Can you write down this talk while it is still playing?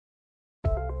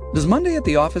Does Monday at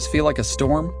the office feel like a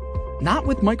storm? Not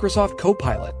with Microsoft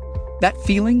Copilot. That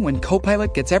feeling when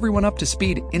Copilot gets everyone up to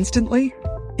speed instantly?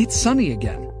 It's sunny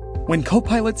again. When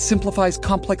Copilot simplifies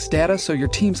complex data so your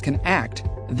teams can act,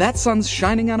 that sun's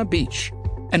shining on a beach.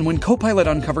 And when Copilot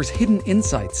uncovers hidden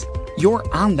insights, you're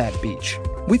on that beach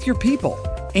with your people,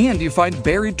 and you find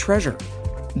buried treasure.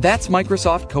 That's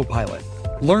Microsoft Copilot.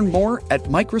 Learn more at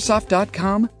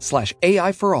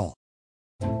Microsoft.com/AI for all.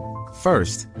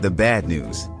 First, the bad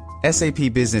news.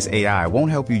 SAP Business AI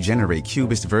won't help you generate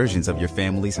cubist versions of your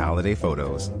family's holiday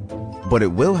photos. But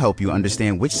it will help you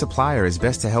understand which supplier is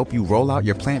best to help you roll out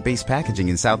your plant-based packaging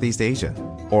in Southeast Asia,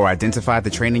 or identify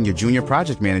the training your junior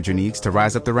project manager needs to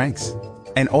rise up the ranks,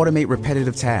 and automate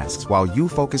repetitive tasks while you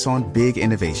focus on big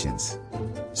innovations,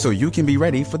 so you can be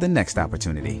ready for the next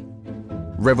opportunity.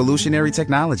 Revolutionary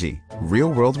technology,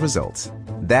 real-world results.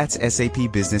 That's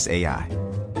SAP Business AI.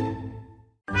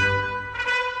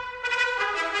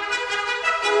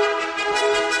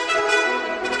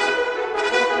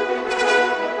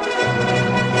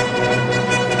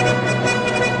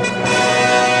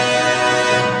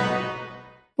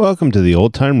 Welcome to the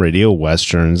Old Time Radio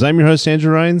Westerns. I'm your host,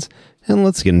 Andrew Rhynes, and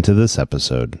let's get into this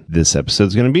episode. This episode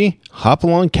is going to be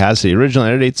Hopalong, Cassidy. Original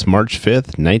air dates March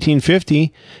 5th,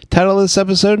 1950. Title of this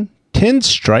episode, 10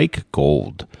 Strike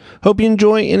Gold. Hope you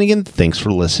enjoy, and again, thanks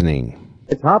for listening.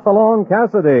 It's Hopalong,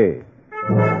 Cassidy.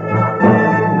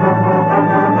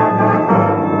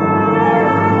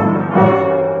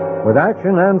 With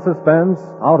action and suspense,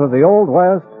 out of the Old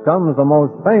West comes the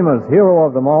most famous hero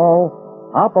of them all,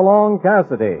 Hopalong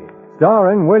Cassidy,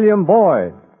 starring William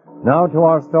Boyd. Now to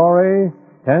our story,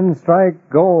 10 Strike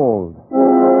Gold.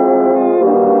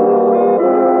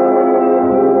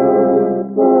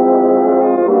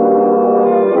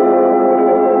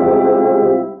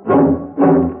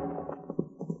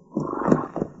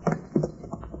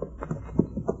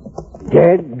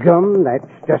 Dadgum,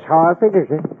 that's just how I figures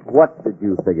it. What did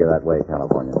you figure that way,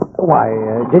 California? Why,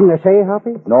 didn't I say,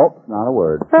 Hoppy? Nope, not a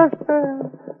word.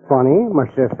 Funny,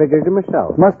 must have figured it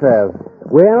myself. Must have.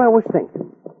 Well, I was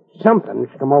thinking. Something's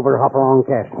come over Hopalong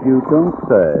Cassidy. You don't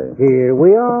say. Here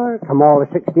we are, come all of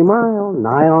 60 miles,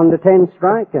 nigh on to 10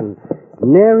 strike, and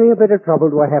nary a bit of trouble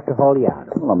do I have to haul you out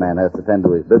of. Well, a man has to tend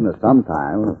to his business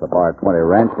sometime. If the Bar 20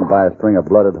 ranch can buy a string of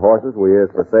blooded horses, we is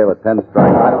for sale at 10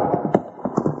 strike.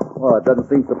 Well, it doesn't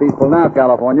seem so peaceful now,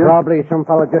 California. Probably some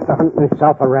fella just hunting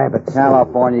himself a rabbit.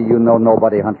 California, you know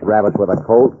nobody hunts rabbits with a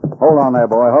Colt. Hold on there,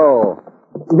 boy. Ho.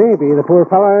 Maybe the poor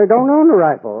fella don't own a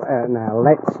rifle. Now,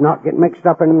 let's not get mixed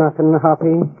up in nothing,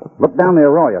 Hoppy. Look down the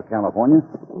arroyo, California.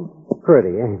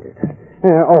 Pretty, ain't it?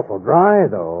 Awful dry,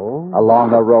 though.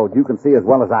 Along the road, you can see as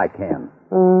well as I can.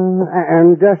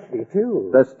 And dusty,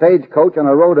 too. The stagecoach and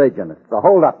a road agent. So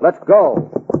hold up. Let's go.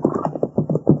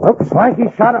 Looks like he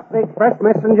shot up the express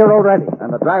messenger already.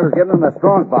 And the driver's getting in the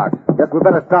strong box. Guess we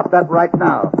better stop that right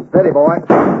now. Steady, boy.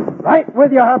 Right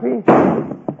with you, Hoppy.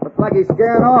 Looks like he's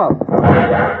scaring off.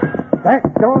 That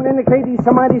don't indicate he's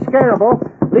so mighty scarable.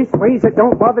 Leastways, it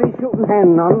don't bother his shooting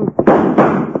hand none.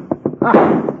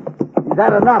 He's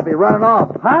had enough. He's running off.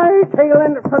 High tail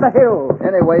end for the hill.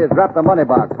 Anyway, he's dropped the money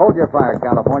box. Hold your fire,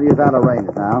 California. He's out of range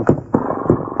now.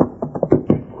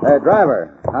 Hey, driver,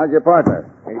 how's your partner?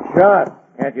 He's shot.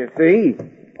 Can't you see?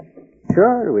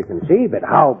 Sure, we can see, but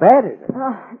how bad is it?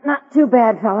 Not too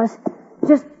bad, fellas.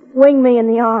 Just wing me in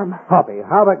the arm. Hoppy,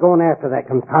 how about going after that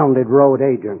confounded road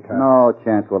agent? No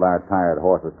chance with our tired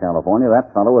horses, California.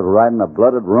 That fellow was riding a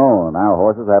blooded roan. Our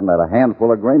horses haven't had a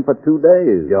handful of grain for 2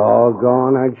 days.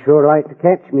 Doggone, I'd sure like to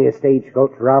catch me a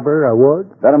stagecoach robber, I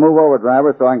would. Better move over,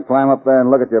 driver, so I can climb up there and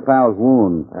look at your pal's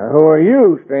wound. Who are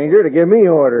you, stranger, to give me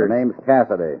orders? The name's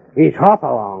Cassidy. He's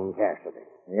Hopalong Cassidy.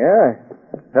 Yeah?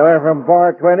 Feller from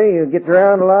Bar 20, you get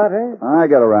around a lot, eh? I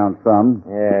get around some.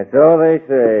 Yeah, so they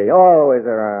say. Always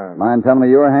around. Mind telling me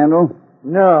your handle?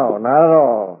 No, not at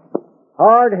all.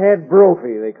 Hardhead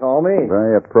Brophy, they call me.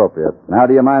 Very appropriate. Now,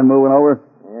 do you mind moving over?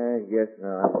 Yeah, I guess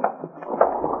not.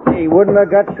 He wouldn't have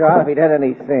got shot if he'd had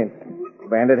any sense.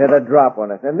 Bandit had a drop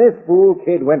on us, and this fool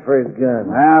kid went for his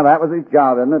gun. Well, that was his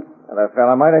job, isn't it? And the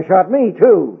fella might have shot me,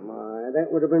 too. My,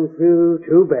 that would have been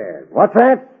too bad. What's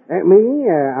that? Me?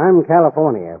 I'm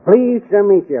California. Pleased to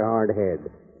meet you, Hardhead.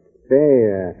 Say,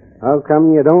 how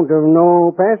come you don't have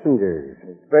no passengers?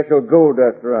 Special gold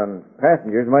dust run.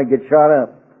 Passengers might get shot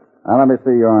up. Now, let me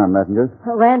see your arm, messenger.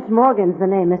 Rance Morgan's the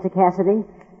name, Mr. Cassidy.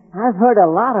 I've heard a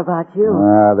lot about you.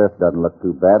 This doesn't look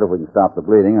too bad. If we can stop the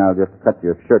bleeding, I'll just cut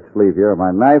your shirt sleeve here with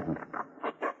my knife and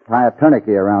tie a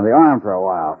tourniquet around the arm for a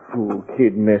while. Fool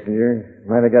kid, messenger.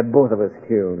 Might have got both of us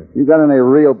killed. You got any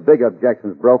real big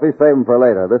objections, Brophy? Save them for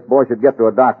later. This boy should get to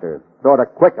a doctor. sort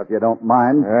of quick if you don't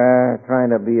mind. Trying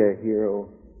to be a hero.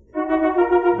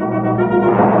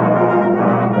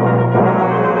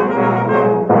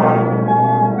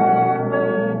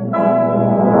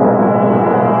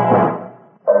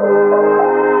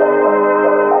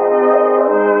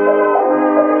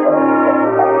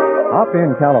 Up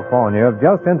in California have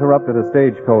just interrupted a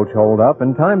stagecoach holdup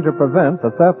in time to prevent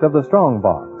the theft of the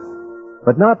strongbox.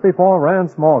 But not before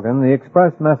Rance Morgan, the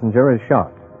express messenger, is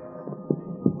shot.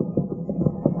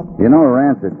 You know,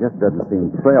 Rance, it just doesn't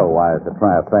seem trail-wise to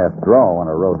try a fast draw when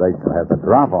a rotation has a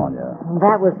drop on you.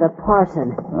 That was the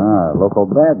parson. Local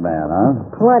bad man, huh?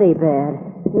 Plenty bad.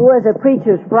 He wears a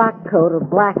preacher's frock coat, a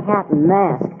black hat, and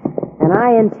mask. And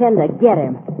I intend to get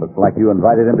him. Looks like you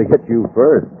invited him to get you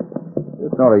first.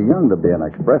 You're sort of young to be an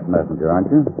express messenger,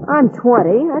 aren't you? I'm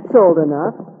 20. That's old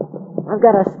enough. I've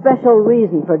got a special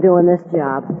reason for doing this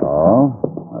job. Oh?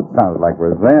 That sounds like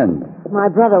revenge. My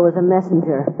brother was a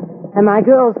messenger, and my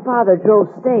girl's father drove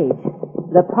stage.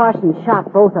 The parson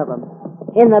shot both of them.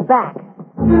 In the back.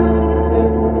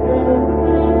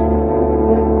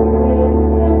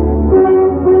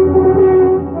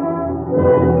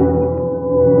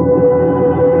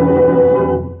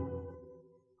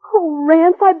 Oh,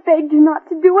 Rance, I begged you not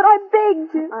to do it. I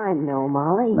begged you. I know,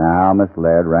 Molly. Now, Miss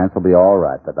Laird, Rance will be all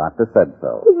right. The doctor said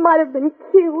so. He might have been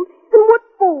killed. And what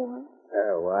for?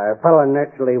 Why, a fellow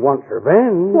naturally wants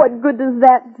revenge. What good does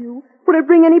that do? Would it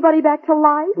bring anybody back to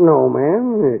life? No,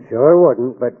 ma'am, it sure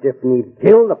wouldn't. But if he'd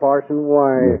killed the parson,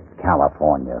 why... Miss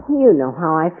California. You know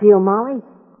how I feel, Molly.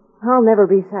 I'll never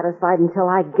be satisfied until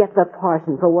I get the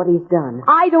parson for what he's done.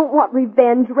 I don't want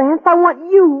revenge, Rance. I want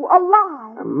you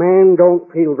alive. A man don't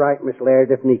feel right, Miss Laird,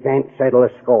 if he can't settle a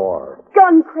score.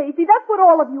 Gun crazy. That's what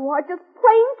all of you are. Just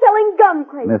plain killing gun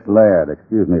crazy. Miss Laird,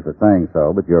 excuse me for saying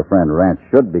so, but your friend Rance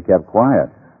should be kept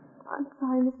quiet. I'm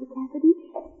sorry, Mr. Cassidy.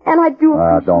 And I do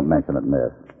appreciate... Don't mention it,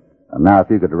 miss. And now if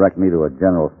you could direct me to a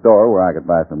general store where I could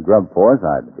buy some grub for us,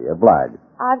 I'd be obliged.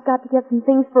 I've got to get some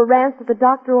things for Rance that the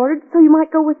doctor ordered, so you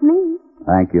might go with me.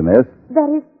 Thank you, miss. That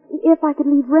is, if I could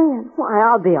leave Rance. Why,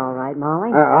 I'll be all right,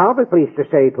 Molly. I'll be pleased to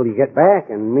stay till you get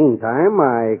back, and meantime,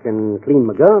 I can clean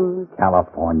my guns.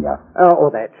 California.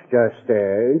 That's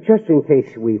just in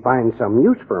case we find some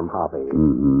use for 'em, Hoppy.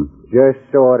 Mm-hmm. Just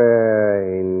sorta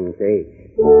in case.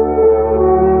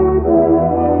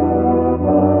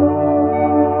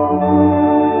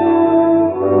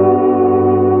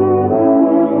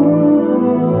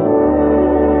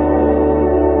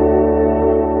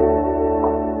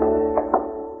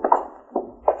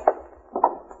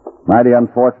 Mighty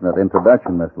unfortunate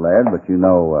introduction, Miss Laird, but you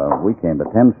know, we came to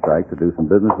 10 Strike to do some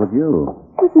business with you.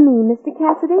 With me, Mr.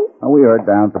 Cassidy? We heard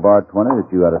down at the Bar 20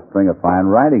 that you had a string of fine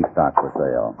riding stock for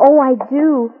sale. Oh, I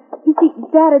do. You see,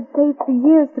 Dad had saved for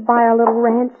years to buy our little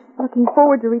ranch, looking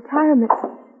forward to retirement.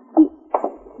 He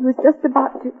was just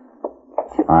about to...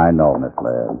 I know, Miss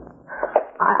Laird.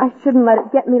 I shouldn't let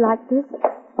it get me like this.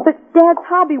 But Dad's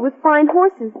hobby was fine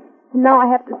horses, and now I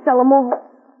have to sell them all.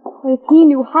 If he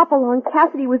knew Hopalong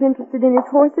Cassidy was interested in his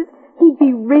horses, he'd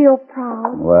be real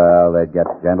proud. Well, they'd get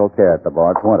gentle care at the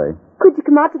Bar 20. Could you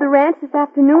come out to the ranch this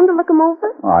afternoon to look them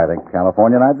over? I think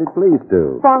California and I'd be pleased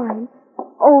to. Fine.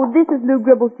 Oh, this is Lou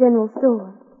Gribble's general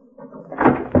store.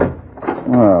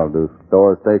 Well, do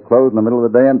stores stay closed in the middle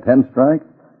of the day on 10 Strike?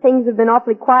 Things have been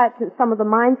awfully quiet since some of the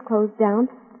mines closed down.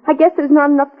 I guess there's not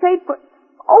enough trade for...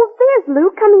 Oh, there's Lou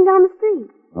coming down the street.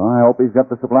 Well, I hope he's got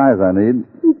the supplies I need.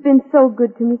 He's been so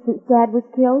good to me since Dad was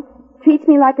killed. Treats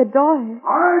me like a daughter.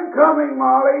 I'm coming,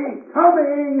 Molly.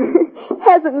 Coming.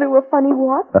 Hasn't Lou a funny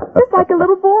walk? Just like a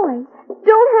little boy.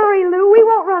 Don't hurry, Lou. We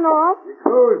won't run off. He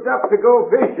closed up to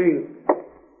go fishing.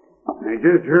 I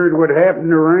just heard what happened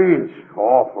to Rance.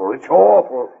 Awful. It's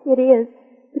awful. It is.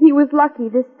 But he was lucky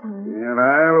this time. Well,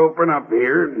 I'll open up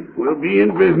here, and we'll be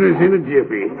in business in a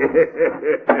jiffy.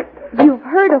 You've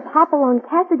heard of Hopalong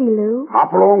Cassidy, Lou.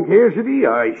 Hopalong Cassidy?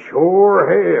 I sure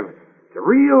have. It's a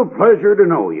real pleasure to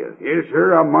know you. Yes,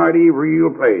 sir, a mighty real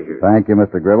pleasure. Thank you,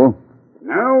 Mr. Gribble.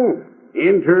 Now,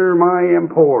 enter my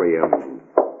emporium.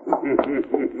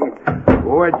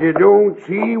 What you don't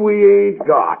see, we ain't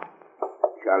got.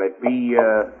 Shall it be,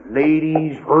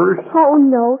 ladies first? Oh,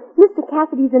 no. Mr.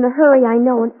 Cassidy's in a hurry, I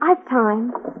know, and I've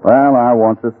time. Well, our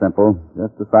wants are simple.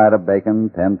 Just a side of bacon,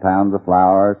 10 pounds of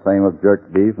flour, same of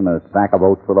jerked beef, and a sack of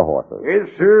oats for the horses. Yes,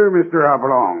 sir, Mr.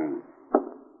 Hopalong.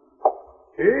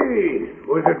 Hey,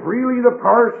 was it really the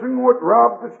parson what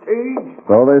robbed the stage?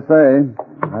 So they say.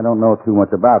 I don't know too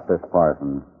much about this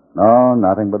parson. No,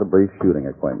 nothing but a brief shooting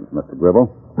acquaintance, Mr.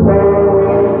 Gribble.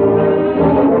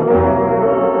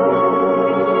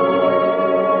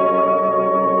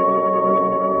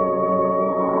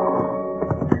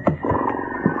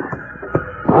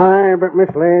 Aye, but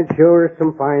Miss Laird sure is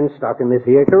some fine stock in this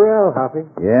here corral, Hoppy.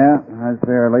 Yeah, I'd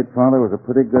say our late father was a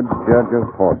pretty good judge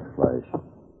of horse flesh.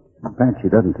 I bet she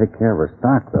doesn't take care of her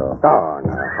stock, though. Oh,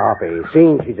 now, Hoppy,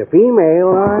 seeing she's a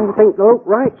female, I think they look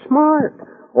right smart.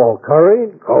 All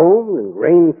curried, combed, and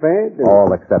grain-fed. And... All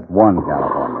except one,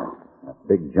 California. That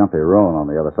big jumpy roan on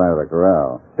the other side of the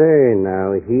corral. Say,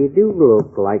 now, he do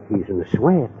look like he's in a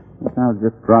sweat. I'll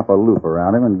just drop a loop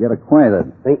around him and get acquainted.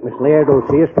 Think Miss Laird will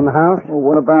see us from the house? Well,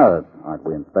 what about it? Aren't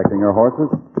we inspecting her horses?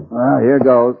 Well, here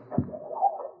goes.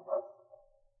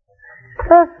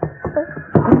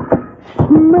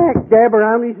 Smack dab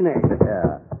around his neck.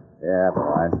 Yeah,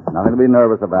 boy. Nothing to be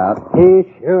nervous about. He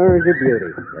sure is a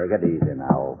beauty. Take it easy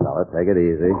now, old fella. Take it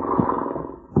easy.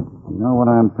 You know what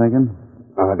I'm thinking?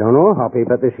 I don't know, Hoppy,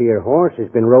 but this here horse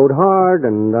has been rode hard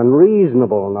and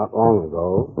unreasonable not long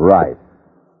ago. Right.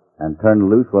 And turned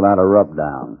loose without a rub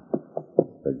down.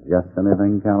 Suggest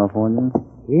anything, California?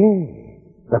 Yeah.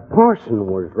 The parson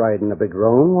was riding a big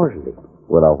roan, wasn't he?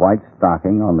 With a white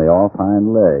stocking on the off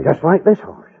hind leg. Just like this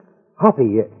horse. Hoppy,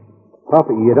 you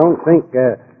don't think,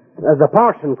 the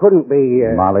parson couldn't be,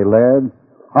 Molly Laird?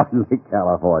 Hardly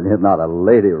California, not a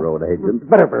lady road agent.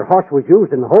 But if her horse was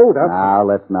used in the holdup... Now,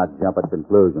 let's not jump at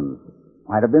conclusions.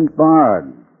 Might have been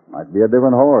barred. Might be a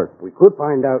different horse. We could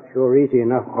find out sure easy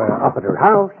enough up at her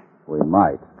house. We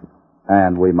might.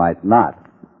 And we might not,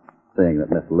 seeing that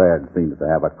Miss Laird seems to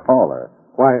have a caller.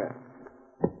 Why,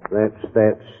 that's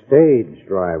that stage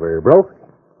driver, Brophy.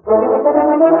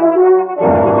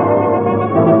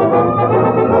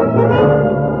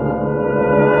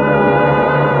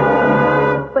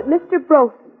 But, Mr.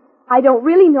 Brophy, I don't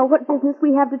really know what business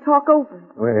we have to talk over.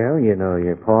 Well, you know,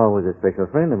 your pa was a special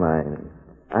friend of mine.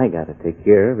 I got to take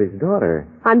care of his daughter.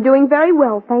 I'm doing very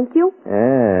well, thank you.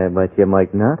 But you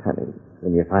might not, honey,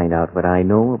 when you find out what I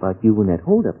know about you and that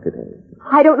holdup today.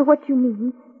 I don't know what you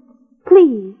mean.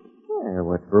 Please. Well,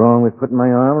 what's wrong with putting my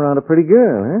arm around a pretty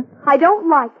girl, huh? I don't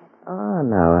like it. Oh,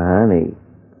 now, honey,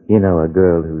 you know a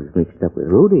girl who's mixed up with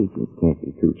road agents can't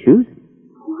be too choosy.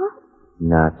 What?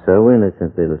 Not so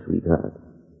innocent, little sweetheart.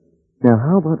 Now,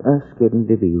 how about us getting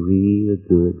to be real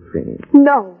good friends?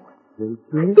 No.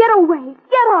 Get away.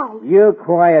 Get out. You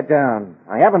quiet down.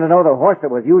 I happen to know the horse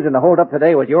that was used in the hold-up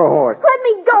today was your horse. Let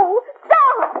me go.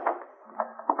 Stop.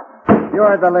 You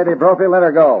heard the lady, Brophy. Let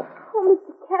her go. Oh,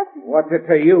 Mr. Cassidy. What's it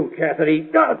to you, Cassidy?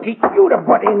 I'll teach you to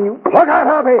butt in, you. Look out,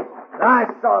 Hoppy! I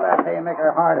saw that haymaker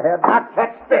hard head. Not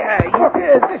catch this.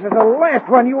 This is the last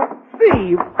one you'll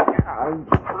see.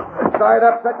 Sorry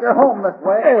to upset your home this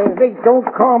way. They don't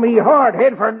call me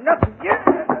hardhead for nothing.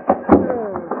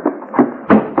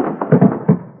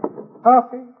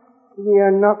 Hoppy, you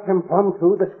knocked him plumb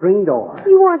through the screen door.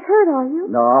 You aren't hurt, are you?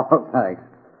 No, thanks.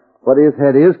 But his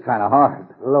head is kind of hard.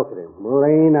 Look at him,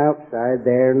 laying outside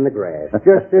there in the grass,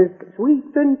 just as sweet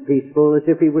and peaceful as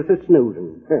if he was a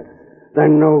snoozing. The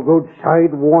no-good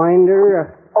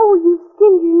sidewinder. Oh, you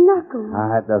skinned your knuckles.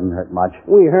 That doesn't hurt much.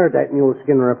 We heard that mule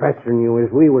skinner pestering you as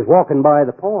we was walking by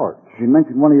the porch. She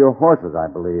mentioned one of your horses, I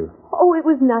believe. Oh, it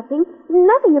was nothing.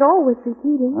 Nothing at all worth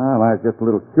repeating. Well, I was just a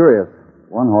little curious.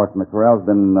 One horse in the corral's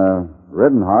been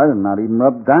ridden hard and not even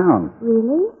rubbed down.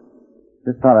 Really?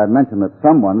 Just thought I'd mention that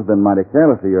someone's been mighty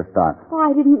careless of your stock. Oh,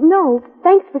 I didn't know.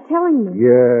 Thanks for telling me.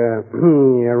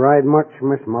 You ride much,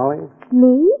 Miss Molly?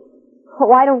 Me?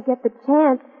 Oh, I don't get the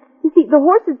chance. You see, the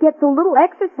horses get so little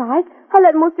exercise, I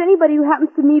let most anybody who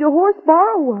happens to meet a horse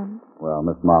borrow one. Well,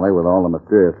 Miss Molly, with all the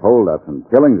mysterious holdups and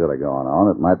killings that are going on,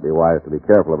 it might be wise to be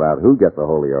careful about who gets a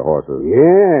hold of your horses.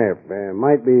 Yeah,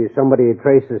 might be somebody who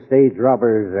traces stage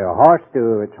robber's horse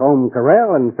to its home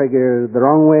corral and figures the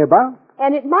wrong way about.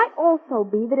 And it might also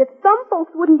be that if some folks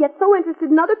wouldn't get so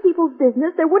interested in other people's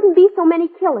business, there wouldn't be so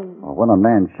many killings. Well, when a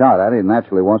man's shot at, he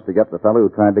naturally wants to get the fellow who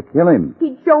tried to kill him.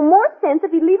 He'd show more sense if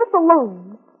he'd leave us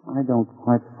alone. I don't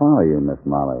quite follow you, Miss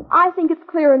Molly. I think it's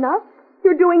clear enough.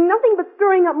 You're doing nothing but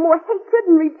stirring up more hatred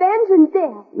and revenge and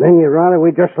death. Then you'd rather we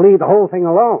just leave the whole thing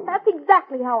alone. That's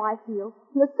exactly how I feel.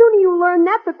 And the sooner you learn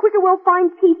that, the quicker we'll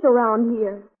find peace around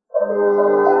here.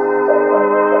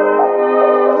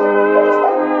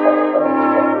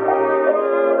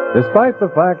 Despite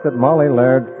the fact that Molly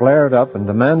Laird flared up and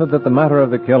demanded that the matter of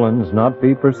the killings not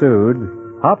be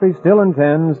pursued, Hoppy still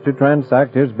intends to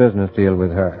transact his business deal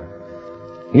with her.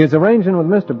 He is arranging with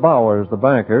Mr. Bowers, the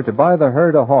banker, to buy the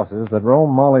herd of horses that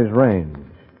roam Molly's range.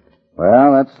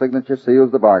 Well, that signature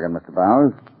seals the bargain, Mr.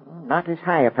 Bowers. Not as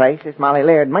high a price as Molly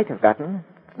Laird might have gotten,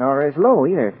 nor as low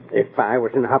either. If I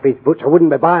was in Hoppy's boots, I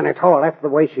wouldn't be buying at all after the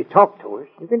way she talked to us.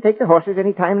 You can take the horses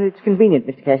any time that it's convenient,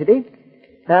 Mr. Cassidy.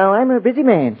 Now, I'm a busy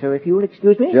man, so if you'll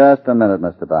excuse me... Just a minute,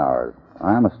 Mr. Bowers.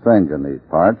 I'm a stranger in these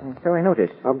parts. So I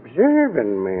noticed.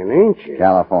 Observing man, ain't you?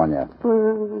 California.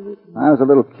 I was a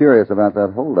little curious about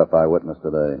that holdup I witnessed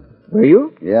today. Were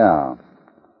you? Yeah.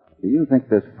 Do you think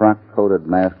this frock-coated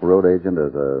masked road agent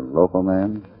is a local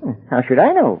man? How should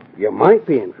I know? You might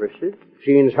be interested,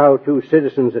 seeing as how 2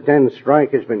 citizens' attend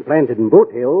strike has been planted in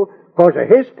Boot Hill because of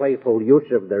his playful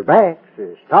use of their backs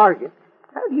as targets.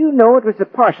 How do you know it was the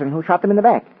parson who shot them in the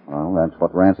back? Well, that's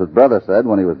what Rance's brother said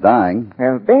when he was dying.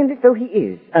 Well, bandit though he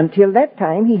is, until that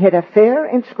time he had a fair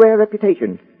and square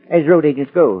reputation, as road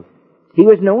agents go. He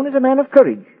was known as a man of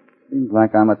courage. Seems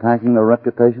like I'm attacking the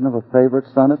reputation of a favorite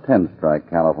son of 10 Strike,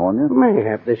 California.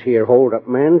 Mayhap this here hold-up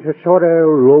man's a sort of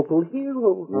local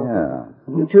hero. Yeah.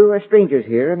 You two are strangers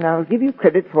here, and I'll give you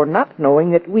credit for not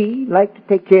knowing that we like to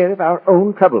take care of our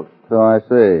own trouble. So I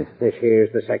see. This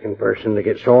here's the second person to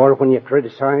get sore when you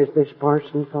criticize this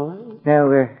parson fellow. Now,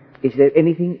 is there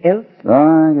anything else?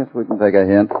 I guess we can take a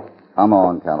hint. Come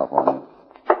on, California.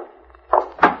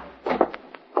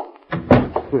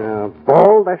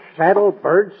 Bald, a saddle,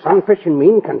 bird, sunfish, and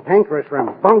mean, cantankerous,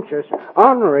 rambunctious,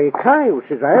 ornery cayuse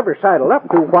as I ever saddled up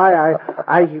to. Why,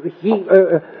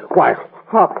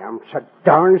 Hoppy, I'm so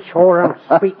darn sure I'm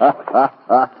speechless.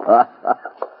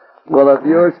 Well, if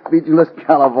you're speechless,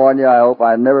 California, I hope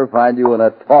I never find you in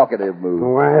a talkative mood.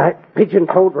 Why, that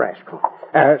pigeon-toed rascal.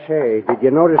 Say, did you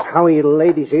notice how he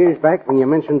laid his ears back when you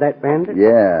mentioned that bandit?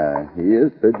 Yeah, he is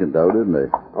pigeon-toed, isn't he?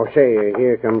 Oh, say,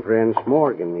 here comes Rance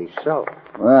Morgan himself.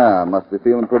 Well, must be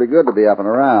feeling pretty good to be up and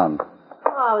around.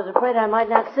 Oh, I was afraid I might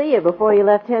not see you before you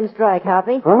left 10 Strike,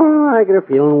 Hoppy. Oh, I get a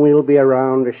feeling we'll be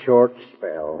around a short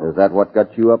spell. Is that what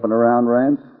got you up and around,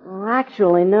 Rance? Oh,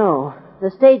 actually, no. The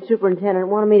stage superintendent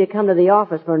wanted me to come to the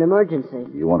office for an emergency.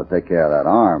 You want to take care of that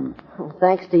arm. Well,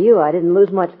 thanks to you, I didn't lose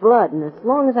much blood, and as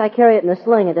long as I carry it in a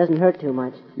sling, it doesn't hurt too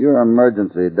much. Your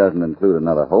emergency doesn't include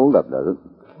another holdup, does it?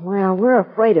 Well, we're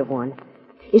afraid of one.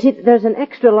 You see, there's an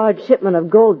extra-large shipment of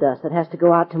gold dust that has to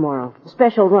go out tomorrow.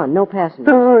 Special run, no passengers.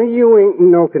 Oh, you ain't in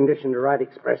no condition to ride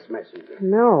express messenger.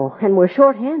 No, and we're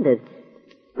short-handed.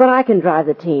 But I can drive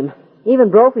the team.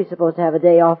 Even Brophy's supposed to have a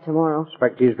day off tomorrow.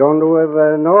 Expect he's going to have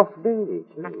an off day,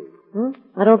 too.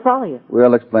 I don't follow you.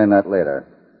 We'll explain that later.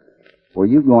 Were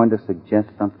you going to suggest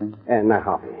something? Now,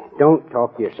 Hoppy, don't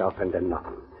talk yourself into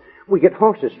nothing. We get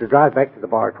horses to drive back to the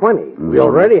Bar 20. We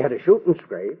already had a shooting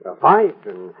scrape, a fight,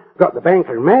 and got the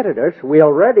banker mad at us. We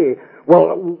already...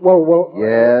 Well...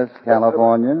 Yes,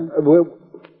 California?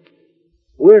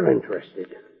 We're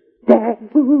interested.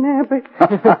 Dagnabbit.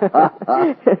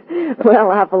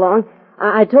 Well, Hopalong,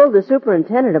 I told the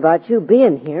superintendent about you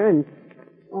being here, and,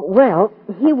 well,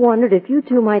 he wondered if you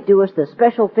two might do us the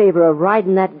special favor of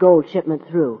riding that gold shipment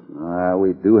through.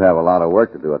 We do have a lot of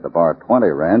work to do at the Bar 20,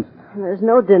 Rance. There's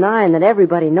no denying that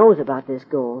everybody knows about this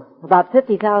gold. About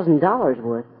 $50,000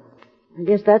 worth. I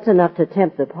guess that's enough to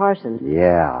tempt the parson.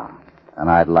 Yeah. And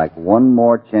I'd like one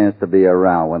more chance to be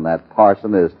around when that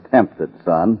parson is tempted,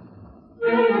 son.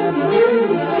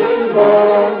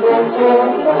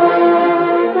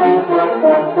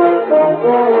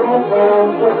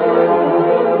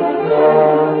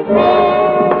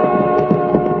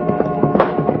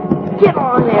 Get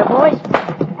on there, boys.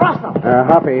 Rustle.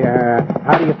 Hoppy,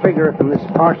 how do you figure if this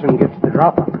parson gets the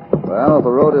drop on us? Well, if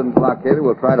the road isn't blockaded,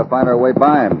 we'll try to find our way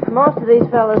by him. Most of these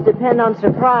fellows depend on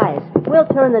surprise. We'll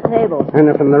turn the tables. And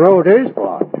if the road is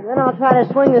blocked? Then I'll try to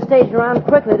swing the stage around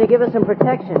quickly to give us some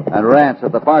protection. And Rance,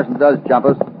 if the parson does jump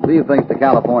us, leave things to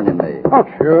California and me. Oh,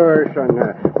 sure, son.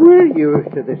 We're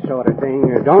used to this sort of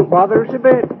thing. Don't bother us a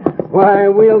bit. Why,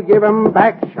 we'll give 'em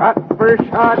back shot for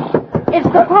shot. It's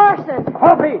the parson!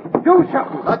 Hoppy, do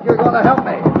something. But you're going to help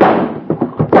me.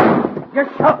 You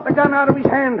shot the gun out of his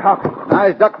hand, Hoppy. Now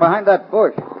he's ducked behind that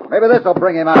bush. Maybe this will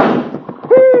bring him out.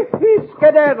 He's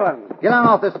skedaddling. Get on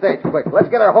off this stage, quick. Let's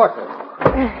get our horses.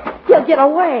 He'll get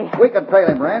away. We can trail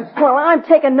him, Rance. Well, I'm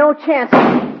taking no chances.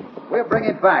 We'll bring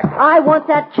him back. I want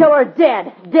that killer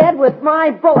dead. Dead with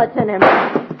my bullets in him.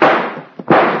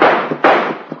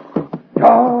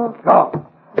 Doggone.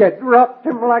 You dropped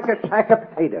him like a sack of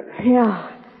potatoes. Yeah.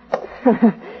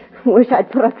 Wish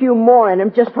I'd put a few more in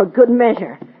him just for good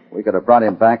measure. We could have brought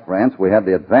him back, Rance. We had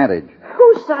the advantage.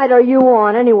 Whose side are you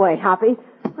on, anyway, Hoppy?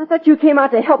 I thought you came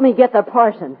out to help me get the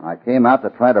parson. I came out to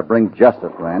try to bring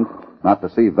justice, Rance, not to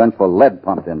see vengeful lead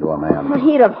pumped into a man. Well,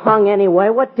 he'd have hung anyway.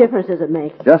 What difference does it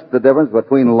make? Just the difference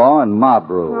between law and mob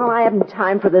rule. Well, I haven't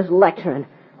time for this lecturing.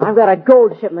 I've got a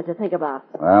gold shipment to think about.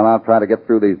 Well, I'll try to get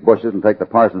through these bushes and take the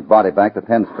parson's body back to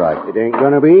 10 Strike. It ain't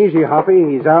going to be easy,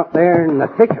 Hoppy. He's out there in the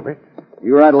thick of it.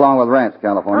 You ride along with Rance,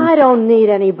 California. I don't need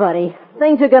anybody.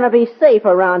 Things are going to be safe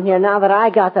around here now that I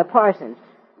got the parson,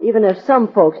 even if some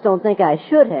folks don't think I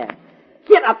should have.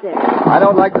 Get up there. I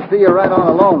don't like to see you right on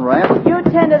alone, Rance. You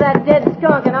tend to that dead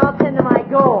skunk, and I'll tend to my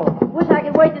gold. Wish I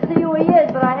could wait to see who he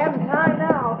is, but I haven't time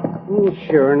now. He's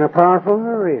sure in a powerful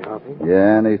hurry, Hoppy.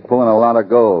 Yeah, and he's pulling a lot of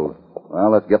gold.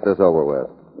 Well, let's get this over with.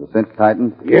 The cinch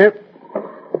tightened? Yep.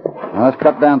 Now, let's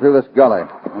cut down through this gully.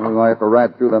 We're going to have to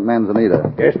ride through that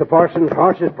manzanita. Guess the parson's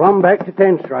horse is plumb back to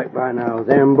 10th Strike by now.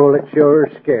 Them bullets sure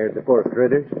scared the poor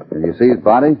critters. Did you see his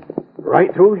body?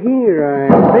 Right through here,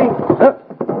 I think.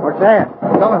 What's that?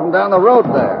 Coming from down the road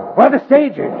there. Why, the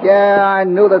stagers. Yeah, I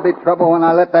knew there'd be trouble when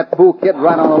I let that fool kid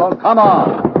ride on alone. Come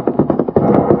on.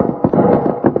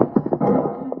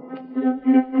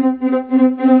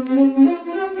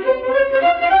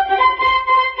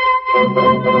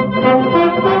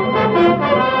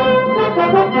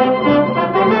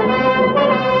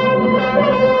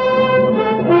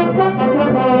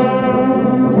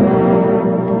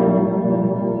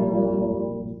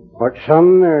 But,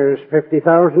 son, there's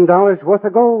 $50,000 worth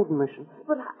of gold missing.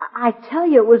 But I tell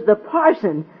you, it was the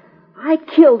parson. I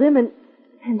killed him,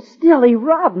 and still he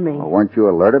robbed me. Well, weren't you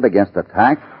alerted against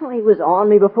attack? Well, he was on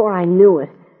me before I knew it.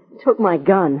 He took my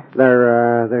gun.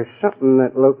 There's something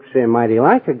that looks mighty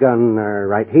like a gun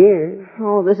right here.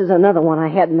 Oh, this is another one I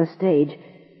had in the stage.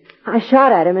 I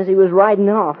shot at him as he was riding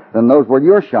off. Then those were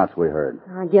your shots we heard.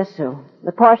 I guess so.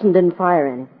 The parson didn't fire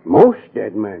any. Most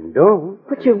dead men don't.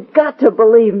 But you've got to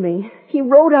believe me. He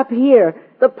rode up here.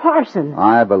 The parson.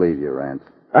 I believe you, Rance.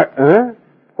 Well,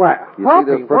 You Hoppy,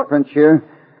 see those footprints here?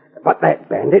 But that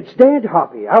bandit's dead,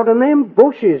 Hoppy. Out in them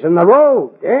bushes in the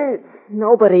road. Dead.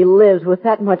 Nobody lives with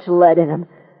that much lead in him.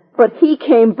 But he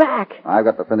came back. I've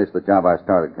got to finish the job I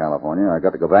started, California. I've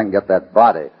got to go back and get that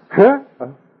body. Huh?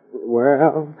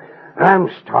 Well, I'm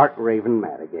stark raving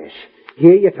mad, I guess.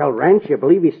 Here you tell Rance you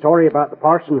believe his story about the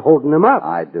parson holding him up.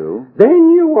 I do.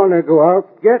 Then you want to go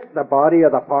out get the body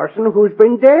of the parson who's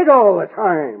been dead all the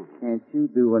time. Can't you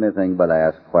do anything but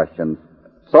ask questions?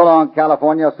 So long,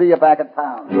 California. I'll see you back in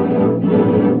town.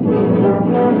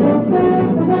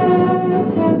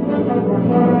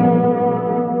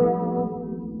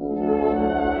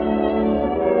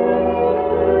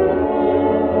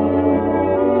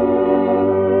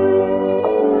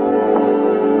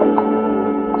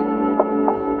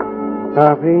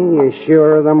 Hoppy, you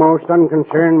sure are the most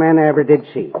unconcerned man I ever did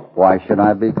see. Why should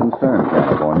I be concerned,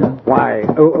 California? Why,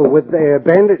 with the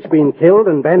bandits being killed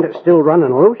and bandits still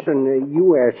running loose, and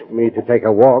you asked me to take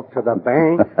a walk to the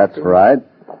bank. That's right.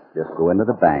 Just go into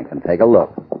the bank and take a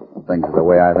look. Things are the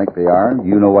way I think they are.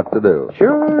 You know what to do.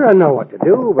 Sure, I know what to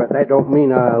do, but that don't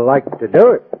mean I like to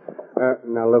do it.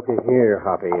 Now, looky here,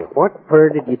 Hoppy. What for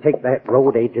did you take that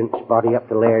road agent's body up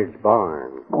to Laird's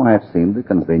barn? Why, it seemed a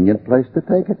convenient place to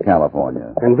take it,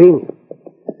 California. Convenient.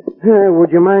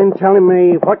 Would you mind telling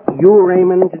me what you were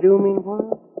aiming to do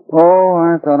meanwhile? Oh,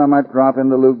 I thought I might drop in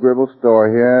the Lou Gribble's store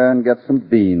here and get some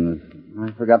beans.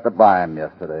 I forgot to buy 'em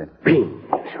yesterday. Beans.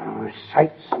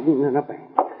 Sightseeing in a bank.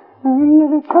 And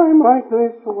at a time like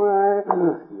this, why,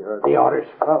 you're the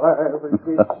oddest fellow I ever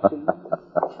did see.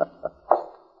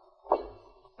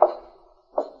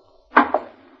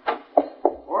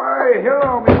 Why,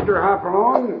 hello, Mr.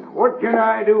 Hopalong. What can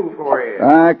I do for you?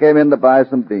 I came in to buy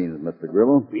some beans, Mr.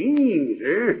 Gribble. Beans,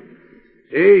 eh?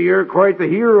 Say, you're quite the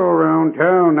hero around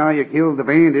town now you killed the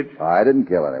bandits. I didn't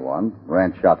kill anyone.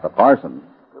 Rance shot the parson.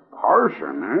 The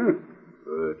parson, huh?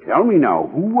 Tell me now,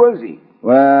 who was he?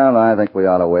 Well, I think we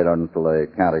ought to wait until the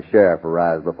county sheriff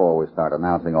arrives before we start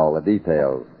announcing all the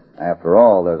details. After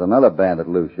all, there's another bandit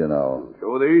loose, you know.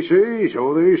 So they say,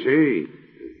 so they say.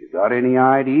 You got any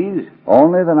IDs?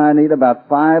 Only that I need about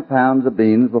 5 pounds of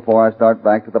beans before I start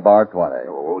back to the bar 20.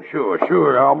 Oh,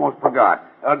 sure. I almost forgot.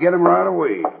 I'll get 'em right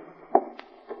away.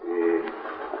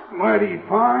 Mighty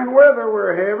fine weather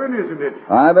we're having, isn't it?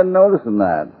 I've been noticing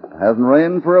that. Hasn't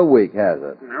rained for a week, has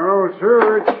it? No,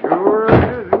 sir, it sure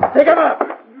isn't. Pick him up!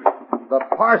 The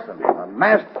parson. The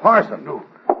masked parson.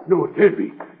 No,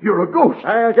 Deadby, you're a ghost.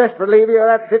 I'll just relieve you of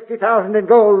that 50,000 in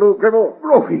gold, Lou Gribble.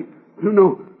 Brophy.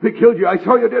 No, they killed you. I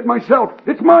saw you dead myself.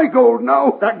 It's my gold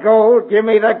now. The gold? Give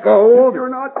me the gold. You're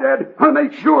not dead. I'll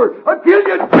make sure. I'll kill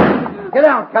you. Get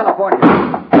down, California.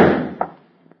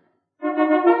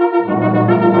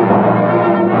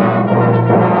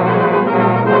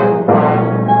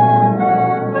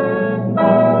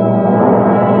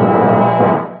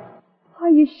 Are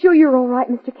you sure you're all right,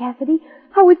 Mr. Cassidy?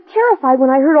 I was terrified when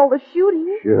I heard all the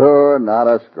shooting. Sure, not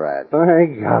a scratch. By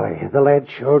golly, the lead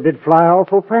sure did fly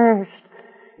awful fast.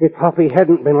 If Hoppy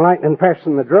hadn't been lightning fast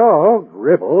in the draw,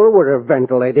 Gribble would have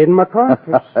ventilated my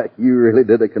carcass. You really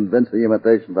did a convincing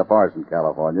imitation of the parson,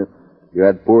 California. You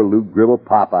had poor Lou Gribble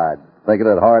pop-eyed, thinking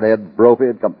that hard-headed Brophy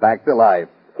had come back to life.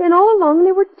 Then all along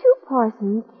there were 2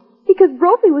 parsons. Because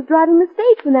Brophy was driving the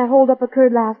stage when that holdup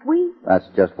occurred last week. That's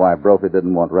just why Brophy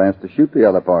didn't want Rance to shoot the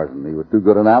other parson. He was too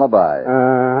good an alibi.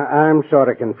 I'm sort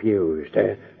of confused.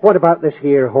 What about this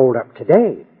here holdup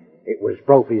today? It was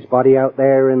Brophy's body out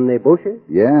there in the bushes?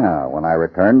 Yeah, when I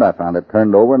returned, I found it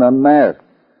turned over and unmasked.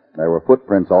 There were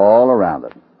footprints all around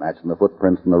it, matching the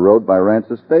footprints in the road by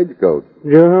Rance's stagecoach.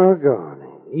 Doggone.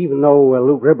 Even though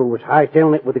Lou Gribble was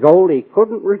hightailing it with the gold, he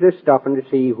couldn't resist stopping to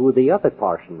see who the other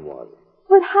parson was.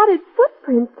 But how did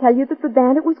footprints tell you that the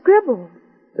bandit was Gribble?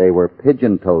 They were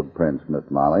pigeon-toed prints, Miss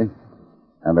Molly.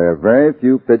 And there are very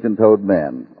few pigeon-toed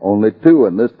men. Only 2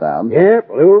 in this town. Yep,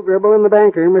 Lou Gribble and the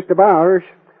banker, Mr. Bowers.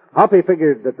 Hoppy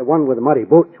figured that the one with the muddy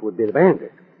boots would be the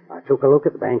bandit. I took a look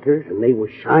at the bankers, and they was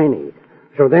shiny.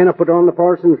 So then I put on the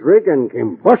parson's rig and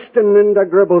came busting into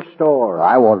Gribble's store.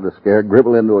 I wanted to scare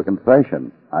Gribble into a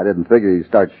confession. I didn't figure he'd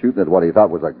start shooting at what he thought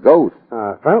was a ghost.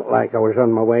 I felt like I was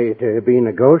on my way to being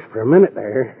a ghost for a minute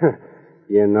there.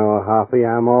 You know, Hoppy,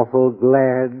 I'm awful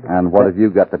glad. And what have you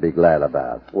got to be glad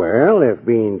about? Well, if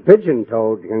being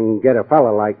pigeon-toed can get a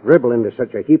fella like Gribble into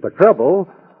such a heap of trouble,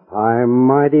 I'm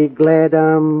mighty glad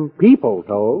I'm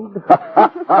people-toed.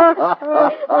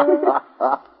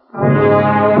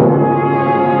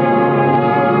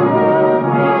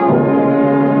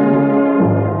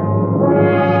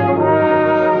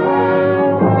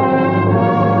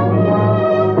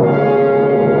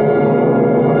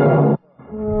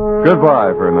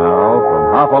 Goodbye for now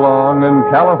from Hopalong in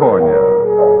California.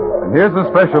 And here's a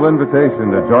special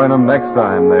invitation to join them next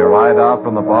time they ride out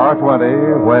from the Bar 20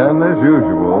 when, as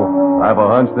usual, I have a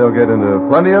hunch they'll get into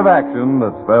plenty of action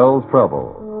that spells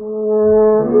trouble.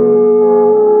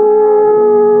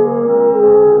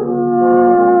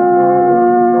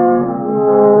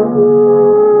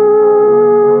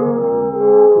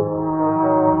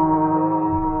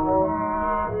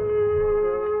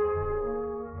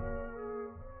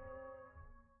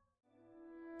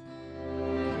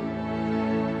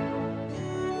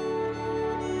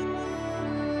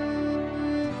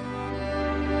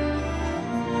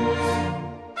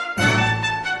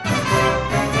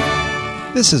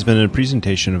 This has been a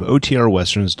presentation of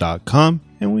OTRWesterns.com,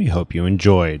 and we hope you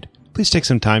enjoyed. Please take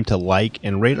some time to like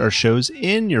and rate our shows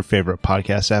in your favorite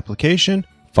podcast application.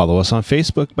 Follow us on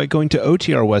Facebook by going to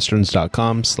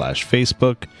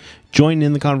OTRWesterns.com/Facebook. Join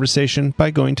in the conversation by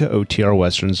going to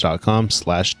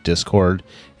OTRWesterns.com/Discord.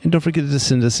 And don't forget to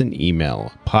send us an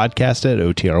email,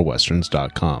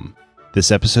 podcast@OTRWesterns.com. This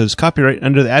episode is copyright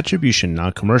under the attribution,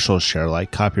 non-commercial,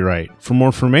 share-alike copyright. For more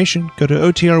information, go to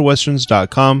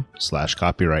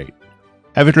OTRWesterns.com/copyright.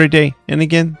 Have a great day, and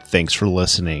again, thanks for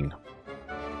listening.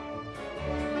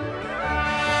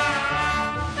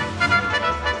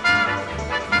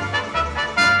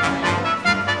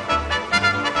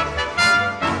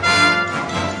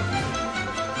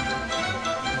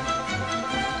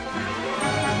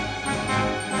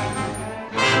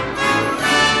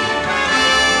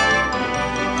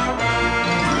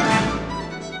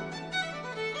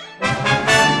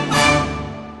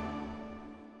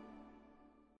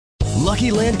 Lucky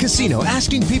Land Casino,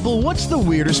 asking people, what's the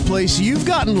weirdest place you've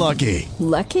gotten lucky?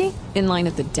 Lucky? In line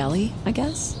at the deli, I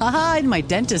guess? Aha, in my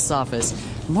dentist's office.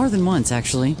 More than once,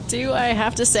 actually. Do I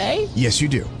have to say? Yes, you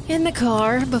do. In the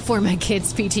car, before my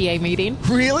kids' PTA meeting.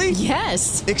 Really?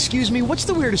 Yes. Excuse me, what's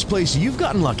the weirdest place you've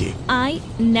gotten lucky? I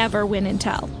never win and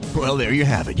tell. Well, there you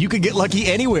have it. You can get lucky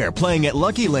anywhere, playing at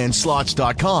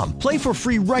LuckyLandSlots.com. Play for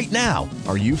free right now.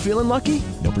 Are you feeling lucky?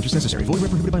 No purchase necessary. Void where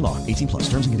prohibited by law. 18+.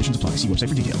 Terms and conditions apply. See website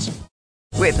for details.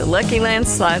 With the Lucky Land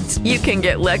Slots, you can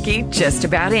get lucky just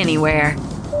about anywhere.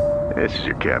 This is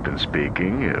your captain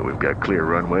speaking. We've got clear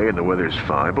runway and the weather's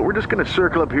fine, but we're just going to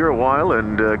circle up here a while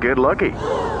and get lucky.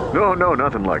 No,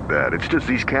 nothing like that. It's just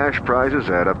these cash prizes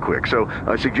add up quick. So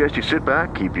I suggest you sit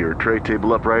back, keep your tray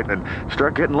table upright, and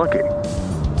start getting lucky.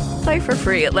 Play for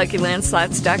free at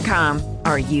LuckyLandSlots.com.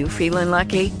 Are you feeling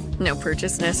lucky? No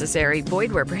purchase necessary.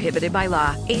 Void where prohibited by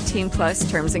law. 18+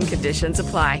 terms and conditions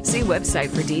apply. See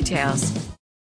website for details.